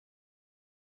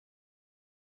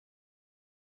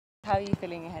How are you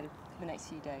feeling ahead of the next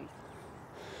few days?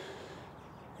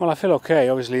 Well, I feel okay.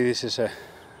 Obviously, this is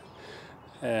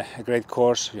a great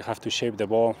course. You have to shape the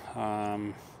ball.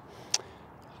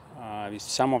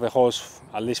 Some of the holes,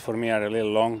 at least for me, are a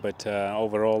little long, but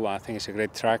overall, I think it's a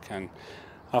great track. And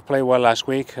I played well last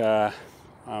week.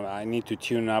 I need to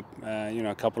tune up,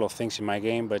 a couple of things in my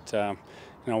game, but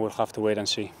we'll have to wait and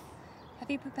see. Have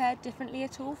you prepared differently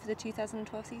at all for the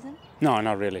 2012 season? No,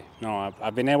 not really. No,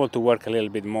 I've been able to work a little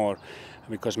bit more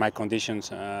because my conditions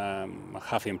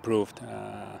have improved.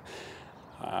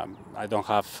 I don't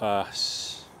have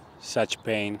such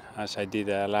pain as I did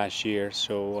last year,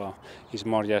 so it's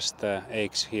more just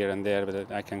aches here and there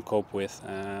that I can cope with,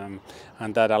 and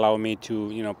that allowed me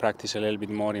to practice a little bit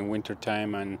more in winter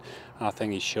time, and I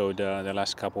think it showed the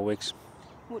last couple of weeks.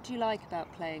 What do you like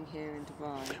about playing here in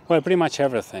Dubai? Well, pretty much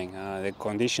everything. The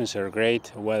conditions are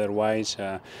great, weather-wise.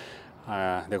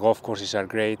 The golf courses are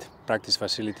great. Practice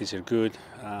facilities are good.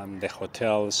 The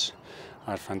hotels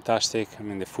are fantastic. I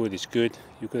mean, the food is good.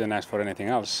 You couldn't ask for anything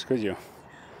else, could you?